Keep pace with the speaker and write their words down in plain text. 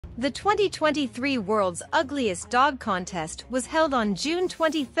The 2023 World's Ugliest Dog Contest was held on June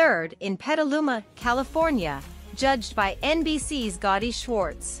 23 in Petaluma, California, judged by NBC's Gadi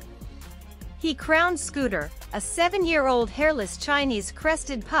Schwartz. He crowned Scooter, a 7-year-old hairless Chinese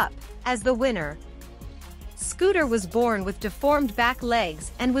Crested pup, as the winner. Scooter was born with deformed back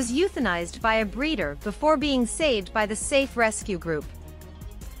legs and was euthanized by a breeder before being saved by the Safe Rescue Group.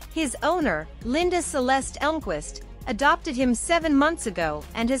 His owner, Linda Celeste Elmquist, adopted him 7 months ago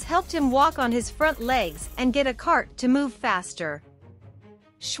and has helped him walk on his front legs and get a cart to move faster.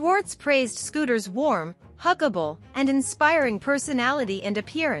 Schwartz praised Scooter's warm, huggable, and inspiring personality and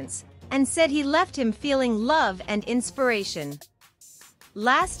appearance, and said he left him feeling love and inspiration.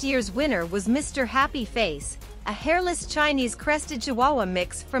 Last year's winner was Mr. Happy Face, a hairless Chinese Crested Chihuahua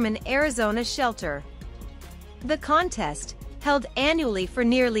mix from an Arizona shelter. The contest, held annually for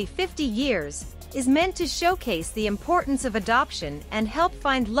nearly 50 years, is meant to showcase the importance of adoption and help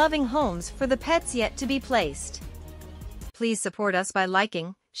find loving homes for the pets yet to be placed. Please support us by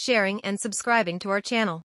liking, sharing, and subscribing to our channel.